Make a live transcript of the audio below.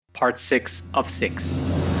Part 6 of 6.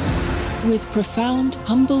 With profound,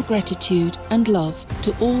 humble gratitude and love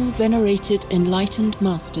to all venerated enlightened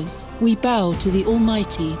masters, we bow to the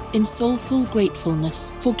Almighty in soulful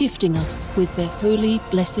gratefulness for gifting us with their holy,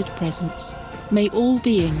 blessed presence. May all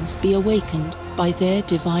beings be awakened by their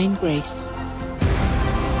divine grace.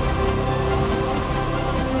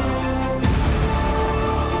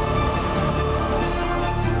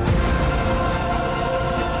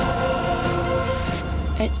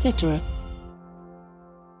 Etc.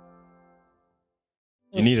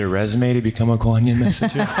 You need a resume to become a Kuan Yin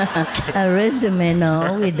messenger? A resume?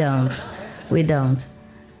 No, we don't. We don't.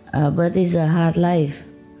 But it's a hard life.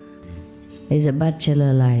 It's a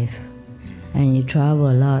bachelor life. And you travel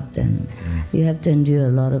a lot and you have to endure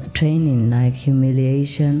a lot of training like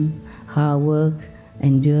humiliation, hard work,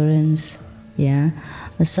 endurance. Yeah.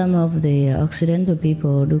 Some of the Occidental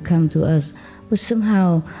people do come to us, but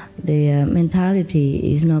somehow their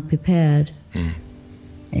mentality is not prepared.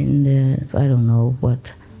 And I don't know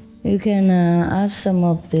what. You can ask some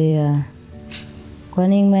of the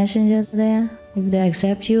Kuan Yin messengers there if they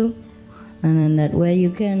accept you, and then that way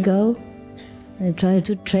you can go and try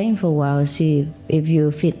to train for a while, see if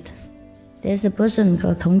you're fit. There's a person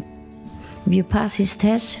called Thong. If you pass his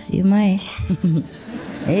test, you might.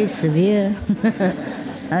 It's severe.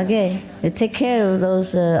 Okay, you take care of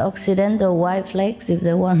those Occidental white flakes if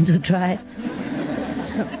they want to try.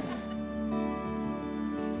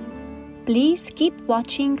 Please keep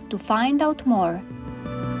watching to find out more.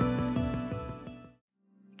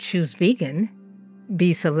 Choose vegan.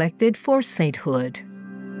 Be selected for sainthood.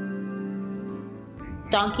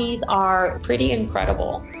 Donkeys are pretty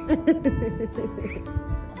incredible.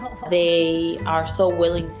 They are so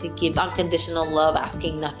willing to give unconditional love,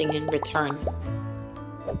 asking nothing in return.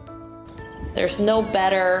 There's no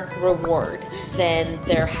better reward than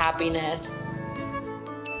their happiness.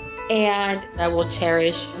 And I will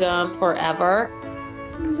cherish them forever.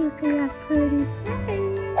 Look at that pretty face.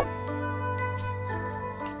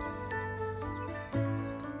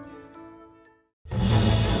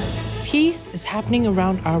 Peace is happening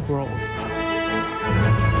around our world.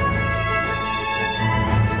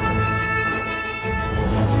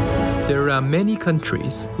 There are many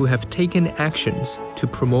countries who have taken actions to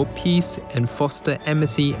promote peace and foster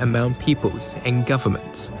amity among peoples and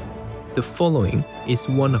governments. The following is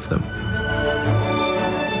one of them.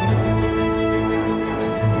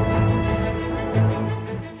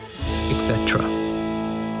 Etc.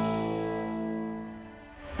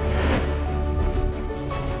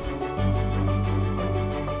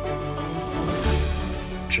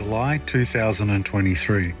 July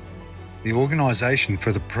 2023. The Organisation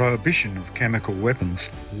for the Prohibition of Chemical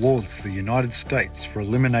Weapons lauds the United States for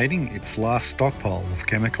eliminating its last stockpile of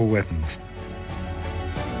chemical weapons.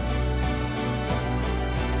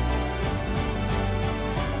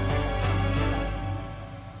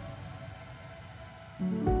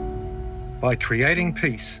 By creating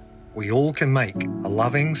peace, we all can make a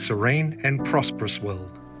loving, serene and prosperous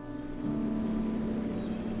world.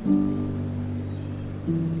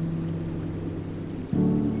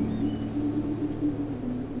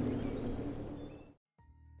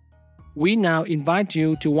 We now invite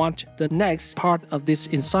you to watch the next part of this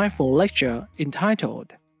insightful lecture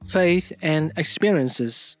entitled Faith and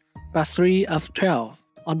Experiences, Part 3 of 12,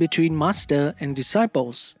 on Between Master and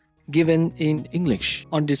Disciples, given in English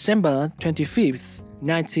on December 25th,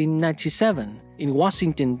 1997 in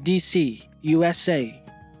Washington, D.C., USA.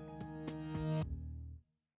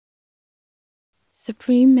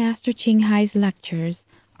 Supreme Master Ching Hai's lectures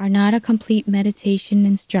are not a complete meditation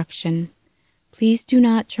instruction. Please do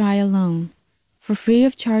not try alone. For free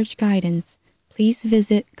of charge guidance, please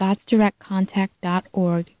visit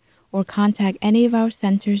godsdirectcontact.org or contact any of our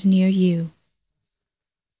centers near you.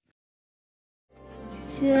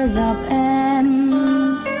 Chưa gặp em,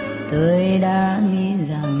 tôi đã nghĩ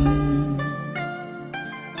rằng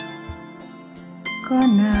có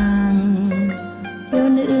nàng thiếu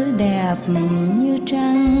nữ đẹp như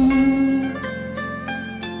trăng,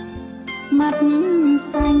 mắt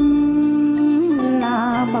xanh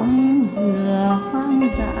là bóng dừa hoang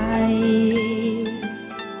dại,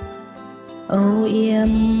 âu yếm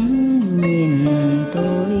nhìn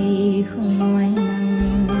tôi không nói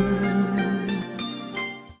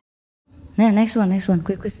năng. Next one,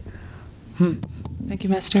 quick. Thank you,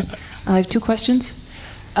 Master. I have two questions.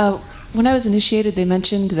 When I was initiated, they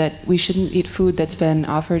mentioned that we shouldn't eat food that's been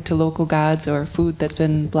offered to local gods or food that's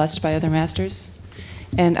been blessed by other masters.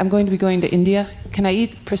 And I'm going to be going to India. Can I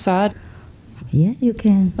eat prasad? Yes, you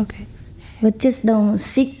can. Okay. But just don't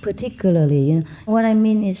seek particularly. You know? What I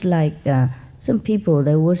mean is like Some people,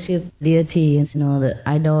 they worship deities, the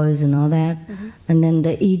idols and all that, and then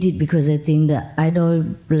they eat it because they think the idol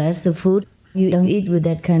bless the food. You don't eat with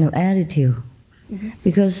that kind of attitude,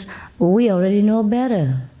 because we already know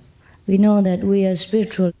better. We know that we are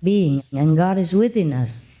spiritual beings and God is within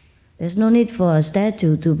us. There's no need for a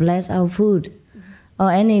statue to bless our food,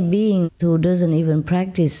 or any being who doesn't even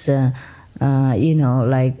practice, like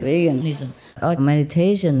veganism or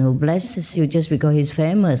meditation, who blesses you just because he's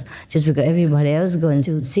famous, just because everybody else is going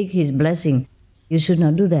to seek his blessing. You should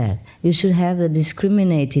not do that. You should have the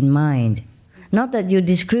discriminating mind. Not that you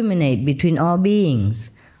discriminate between all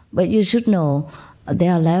beings, but you should know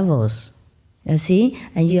there are levels. You see?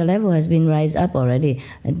 And your level has been raised up already.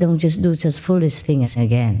 And don't just do just foolish things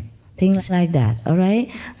again. Things like that, all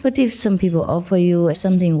right? But if some people offer you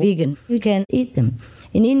something vegan, you can eat them.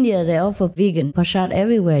 In India, they offer vegan prasad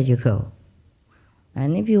everywhere you go.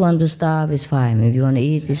 And if you want to starve, it's fine. If you want to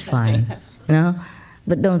eat, it's fine.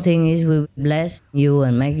 But don't think it will bless you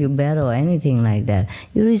and make you better or anything like that.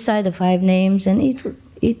 You recite the 5 names and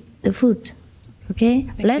eat the food. Okay?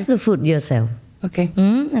 Bless the food yourself. Okay.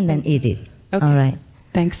 And then eat it. Okay. All right.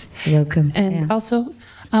 Thanks. You're welcome. And also,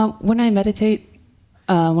 when I meditate,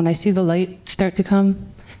 when I see the light start to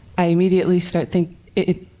come, I immediately start think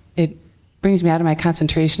it brings me out of my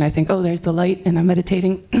concentration. I think, oh, there's the light, and I'm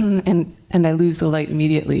meditating, and I lose the light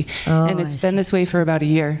immediately. Oh, and it's been this way for about a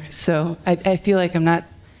year. So I feel like I'm not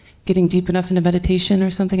getting deep enough into meditation or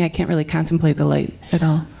something. I can't really contemplate the light at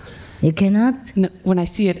all. You cannot? No, when I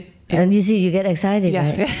see it. And you see, you get excited, Yeah.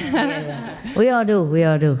 right? Yeah. We all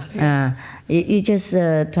do. You just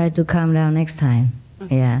try to calm down next time.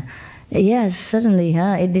 Yeah. Yes, suddenly,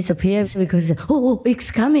 it disappears because, oh,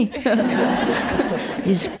 it's coming.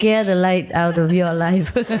 You scare the light out of your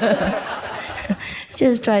life.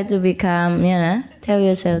 Just try to be calm, Tell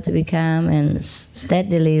yourself to be calm and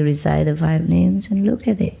steadily recite the 5 names and look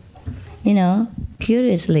at it.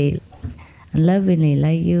 Curiously and lovingly,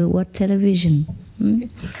 like you watch television.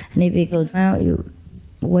 And if it goes out, you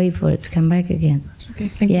wait for it to come back again. Okay,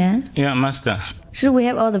 thank you. Yeah, Master. Should we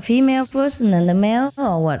have all the female first and then the male,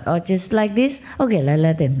 or what? Or just like this? Okay,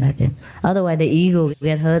 let them. Otherwise the ego will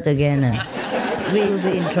get hurt again and we will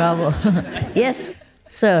be in trouble. Yes,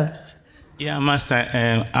 sir. Yeah, Master,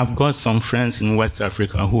 I've got some friends in West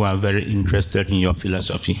Africa who are very interested in your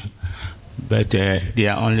philosophy. But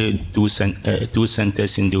there are only two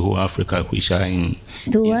centers in the whole Africa which are in...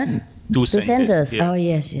 Two what? Two centers. Yeah. Oh,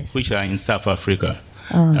 yes. Which are in South Africa.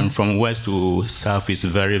 Oh. And from west to south is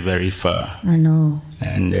very, very far. I know.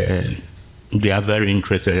 And they are very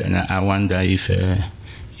interested, and I wonder if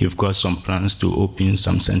you've got some plans to open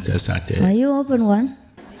some centers at there. Are you open one?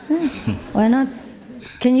 Why not?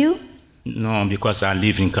 Can you? No, because I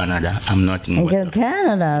live in Canada. I'm not in West Africa.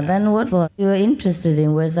 Canada? Then what for? You're interested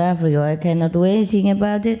in West Africa. I cannot do anything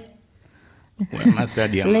about it. Well, Master,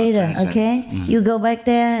 they are my Later, friends, okay? You go back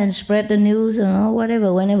there and spread the news and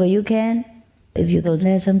whatever, whenever you can. If you go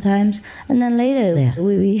there sometimes. And then later, there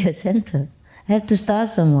will be a center. Have to start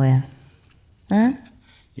somewhere. Huh?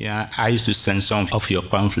 Yeah, I used to send some of your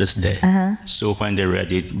pamphlets there. So when they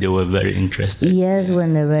read it, they were very interested. Yes,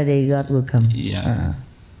 when they're ready, God will come. Yeah.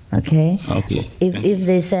 Okay? Okay. If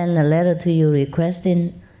they send a letter to you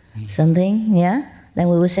requesting something, then we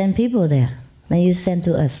will send people there. Then you send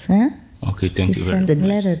to us, Okay, thank you very much. Send a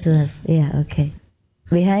letter to us. Yeah, okay.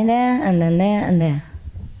 Behind there, and then there, and there.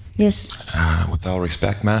 Yes? With all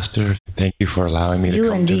respect, Master, thank you for allowing me to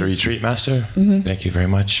come to the retreat, Master. Thank you very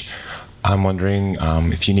much. I'm wondering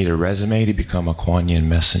if you need a resume to become a Kuan Yin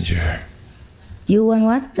messenger. You want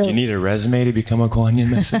what? Do you need a resume to become a Kuan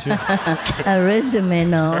Yin messenger? A resume?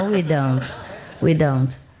 No, we don't. We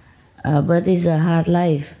don't. But it's a hard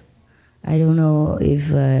life. I don't know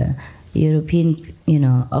if European,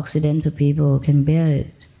 Occidental people can bear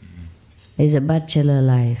it. It's a bachelor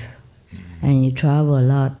life. And you travel a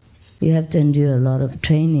lot. You have to endure a lot of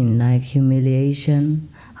training, like humiliation,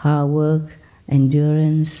 hard work,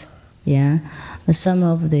 endurance. But some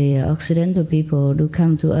of the Occidental people do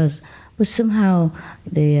come to us, but somehow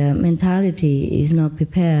their mentality is not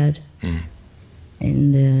prepared.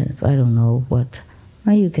 And I don't know what.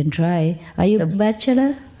 Well, you can try. Are you a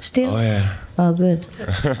bachelor still? Oh, yeah. Oh, good.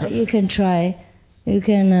 You can try. You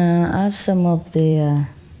can ask some of the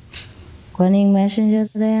Kuan Yin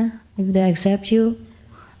messengers there, if they accept you,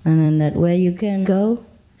 and then that way you can go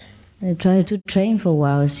and try to train for a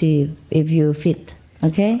while, see if you fit,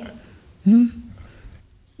 okay?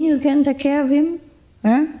 You can take care of him,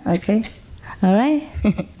 Okay, all right?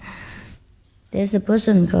 There's a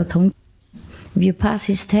person called Thong. If you pass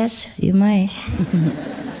his test, you might.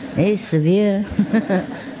 It's severe.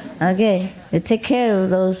 Okay, you take care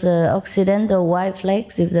of those Occidental white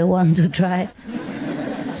flakes if they want to try.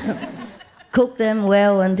 Cook them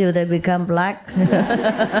well until they become black.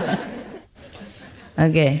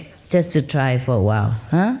 Okay, just to try for a while,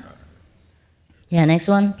 huh? Yeah, next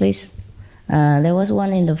one, please. There was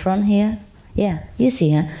one in the front here. Yeah, you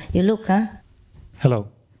see, huh? You look, huh? Hello.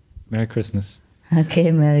 Merry Christmas.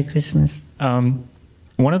 Okay, Merry Christmas.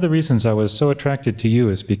 One of the reasons I was so attracted to you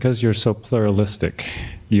is because you're so pluralistic.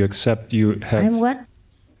 You have... I'm what?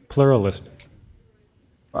 Pluralistic.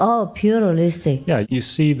 Oh, pluralistic. Yeah, you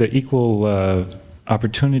see the equal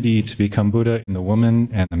opportunity to become Buddha in the woman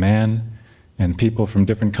and the man and people from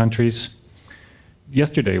different countries.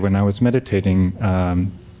 Yesterday, when I was meditating,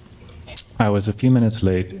 I was a few minutes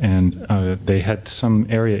late, and they had some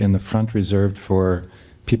area in the front reserved for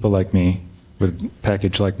people like me, with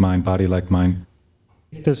package like mine, body like mine.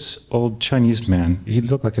 This old Chinese man, he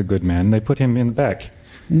looked like a good man, they put him in the back.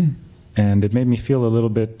 And it made me feel a little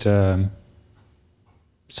bit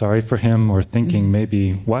sorry for him, or thinking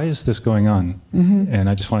maybe, why is this going on? And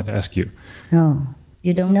I just wanted to ask you. Oh,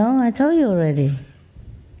 you don't know? I told you already.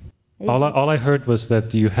 All I heard was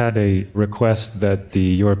that you had a request that the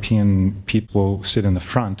European people sit in the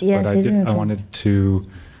front, yes, but I wanted to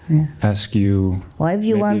ask you... Well, if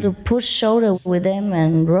you want to push shoulder with them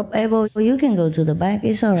and rub elbow, you can go to the back,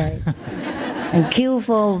 it's all right. And queue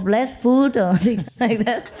for less food or things like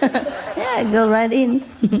that. Yeah, go right in.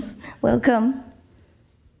 Welcome.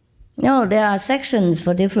 No, there are sections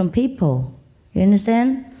for different people. You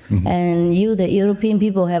understand? And you, the European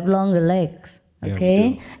people, have longer legs.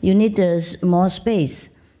 Okay? Yeah, you need more space.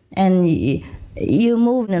 And you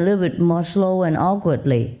move a little bit more slow and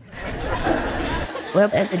awkwardly. Well,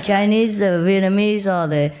 as the Chinese, the Vietnamese, or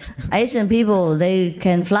the Asian people, they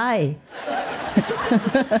can fly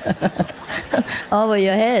over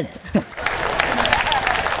your head.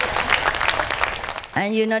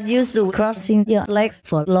 And you're not used to crossing your legs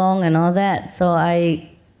for long and all that. So I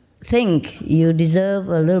think you deserve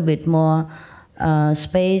a little bit more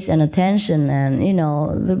space and attention, and a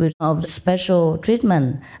little bit of special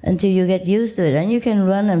treatment until you get used to it. And you can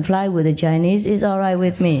run and fly with the Chinese, it's all right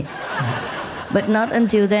with me. But not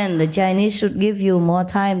until then. The Chinese should give you more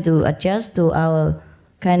time to adjust to our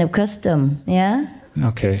kind of custom, yeah?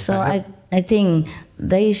 Okay. So I think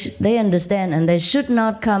they understand, and they should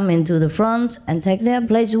not come into the front and take their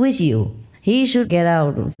place with you. He should get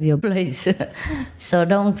out of your place. So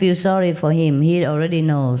don't feel sorry for him. He already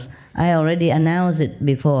knows. I already announced it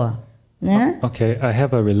before. Yeah? Okay, I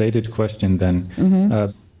have a related question then.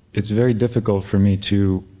 It's very difficult for me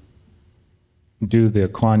to do the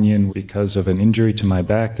Kuan Yin because of an injury to my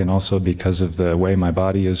back, and also because of the way my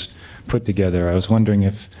body is put together. I was wondering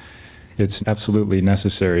if it's absolutely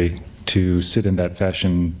necessary to sit in that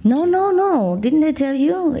fashion. No. Didn't I tell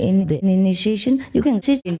you in the initiation? You can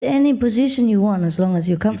sit in any position you want as long as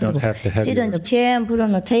you're comfortable. You don't have to have sit on the chair and put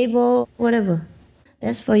on a table, whatever.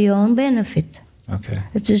 That's for your own benefit. Okay.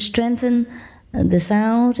 It's to strengthen the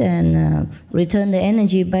sound and return the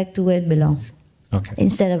energy back to where it belongs. Okay.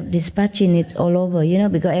 Instead of dispatching it all over,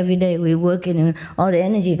 because every day we work and all the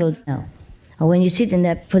energy goes out. Or when you sit in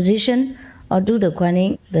that position or do the Kuan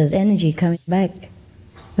Yin, the energy comes back.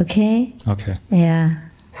 Okay? Okay. Yeah.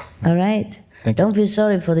 All right. Don't feel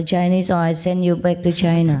sorry for the Chinese, or I send you back to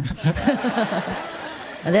China.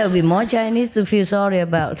 There will be more Chinese to feel sorry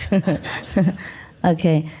about.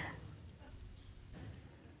 Okay.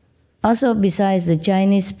 Also, besides the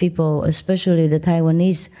Chinese people, especially the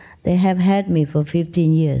Taiwanese, they have had me for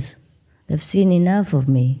 15 years. They've seen enough of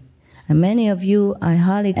me. And many of you, I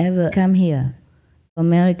hardly ever come here.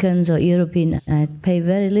 Americans or Europeans, I pay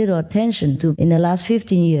very little attention to in the last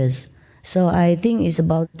 15 years. So I think it's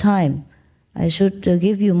about time. I should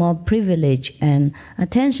give you more privilege and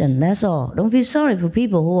attention, that's all. Don't feel sorry for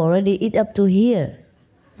people who already eat up to here.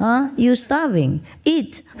 Huh? You're starving.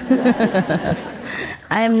 Eat.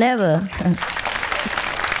 I am never.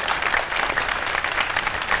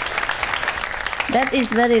 That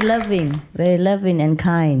is very loving and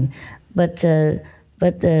kind. But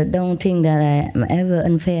don't think that I am ever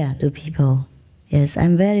unfair to people. Yes,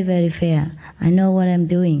 I'm very, very fair. I know what I'm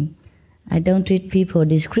doing. I don't treat people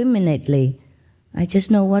discriminately. I just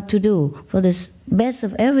know what to do for the best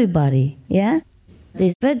of everybody, yeah?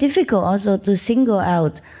 It's very difficult also to single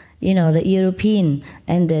out, the European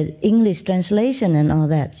and the English translation and all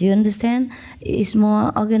that. You understand? It's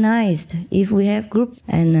more organized if we have groups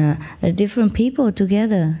and different people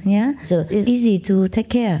together, yeah? So it's easy to take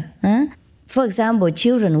care, huh? For example,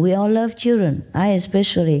 children, we all love children, I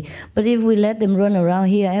especially. But if we let them run around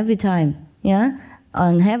here every time, yeah?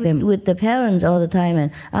 and have them with the parents all the time,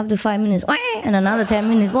 and after 5 minutes, and another 10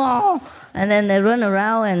 minutes, and then they run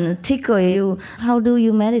around and tickle you. How do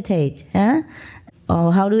you meditate? Huh?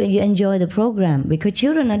 Or how do you enjoy the program? Because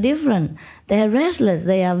children are different. They are restless.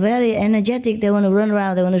 They are very energetic. They want to run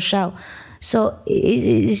around. They want to shout. So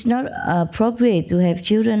it's not appropriate to have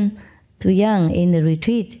children too young in the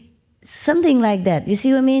retreat. Something like that. You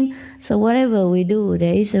see what I mean? So whatever we do,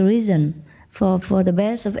 there is a reason for the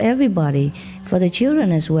best of everybody, for the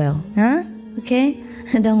children as well. Huh? Okay?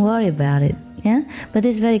 Don't worry about it. Yeah? But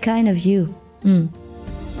it's very kind of you.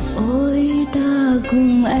 Ôi ta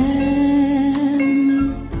cùng em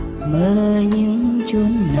mơ những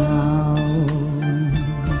chốn nào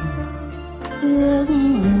ước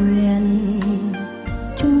nguyện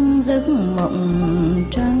chung giấc mộng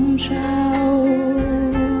trăng sao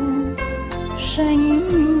sánh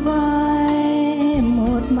vai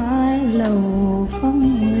một mái lầu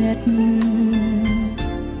phong nguyệt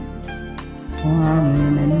hoa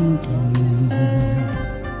mến tình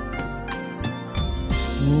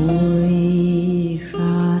ôi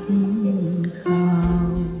khát khao.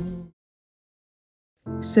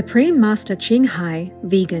 Supreme Master Ching Hai,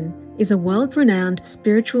 vegan, is a world-renowned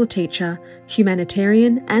spiritual teacher,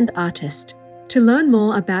 humanitarian, and artist. To learn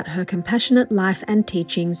more about her compassionate life and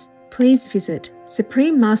teachings, please visit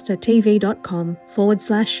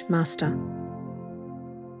suprememastertv.com/master.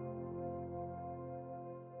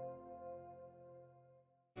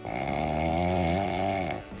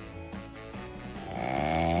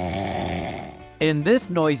 In this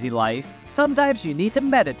noisy life, sometimes you need to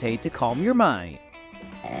meditate to calm your mind.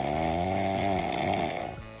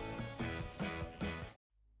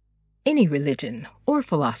 Any religion or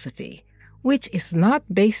philosophy which is not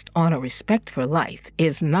based on a respect for life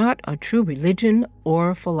is not a true religion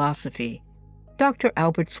or philosophy. Dr.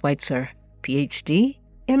 Albert Schweitzer, PhD,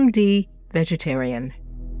 MD, vegetarian.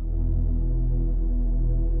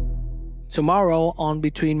 Tomorrow on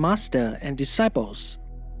Between Master and Disciples.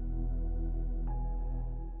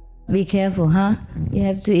 Be careful, huh? You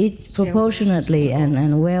have to eat proportionately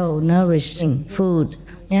and well-nourishing food.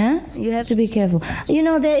 Yeah? You have to be careful. You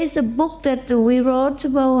know, there is a book that we wrote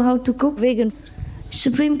about how to cook vegan.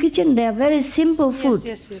 Supreme Kitchen, they are very simple food.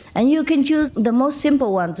 Yes. And you can choose the most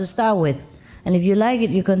simple one to start with. And if you like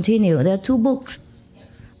it, you continue. There are 2 books.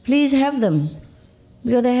 Please have them.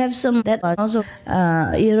 Because they have some that are also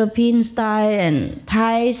European style and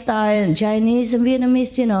Thai style and Chinese and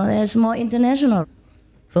Vietnamese, you know, there's more international.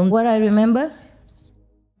 From what I remember,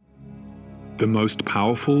 the most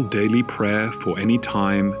powerful daily prayer for any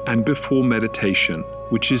time and before meditation,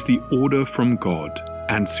 which is the order from God,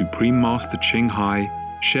 and Supreme Master Ching Hai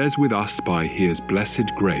shares with us by His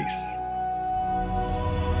blessed grace.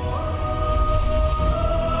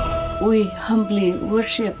 We humbly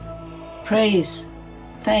worship, praise,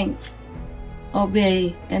 thank,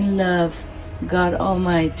 obey, and love God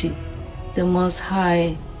Almighty, the Most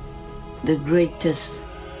High, the greatest,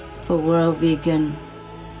 for world vegan,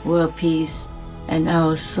 world peace, and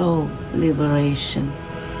our soul liberation.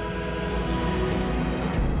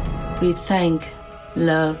 We thank,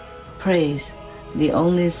 love, praise the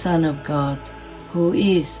only Son of God, who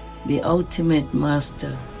is the ultimate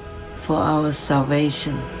Master for our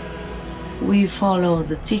salvation. We follow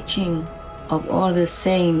the teaching of all the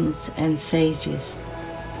saints and sages.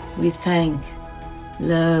 We thank,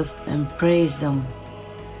 love, and praise them,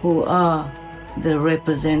 who are the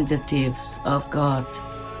representatives of God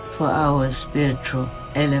for our spiritual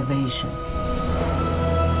elevation.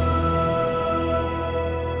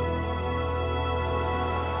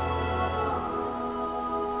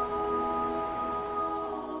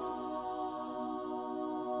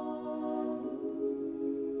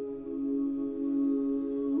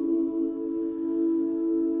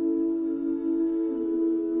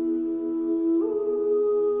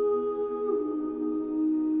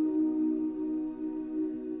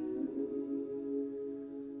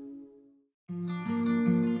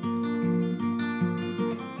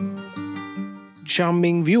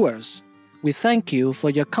 Charming viewers, we thank you for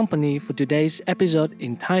your company for today's episode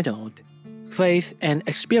entitled Faith and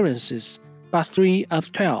Experiences, Part 3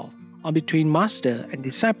 of 12 on Between Master and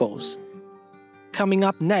Disciples. Coming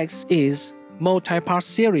up next is multi-part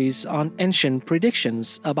series on ancient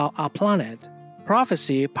predictions about our planet.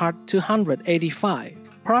 Prophecy Part 285,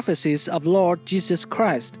 Prophecies of Lord Jesus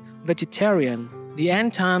Christ, Vegetarian, the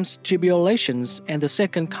End Times Tribulations and the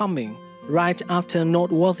Second Coming, right after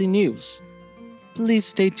Noteworthy News. Please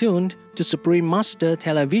stay tuned to Supreme Master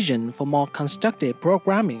Television for more constructive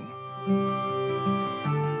programming.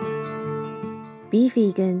 Be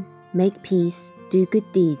vegan, make peace, do good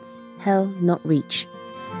deeds, hell not reach.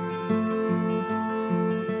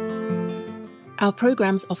 Our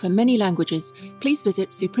programs offer many languages. Please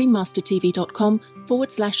visit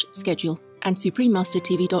suprememastertv.com/schedule and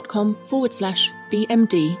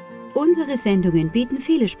suprememastertv.com/BMD. Unsere Sendungen bieten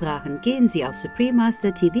viele Sprachen. Gehen Sie auf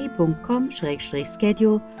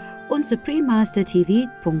suprememastertv.com/schedule und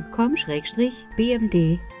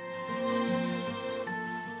suprememastertv.com/BMD.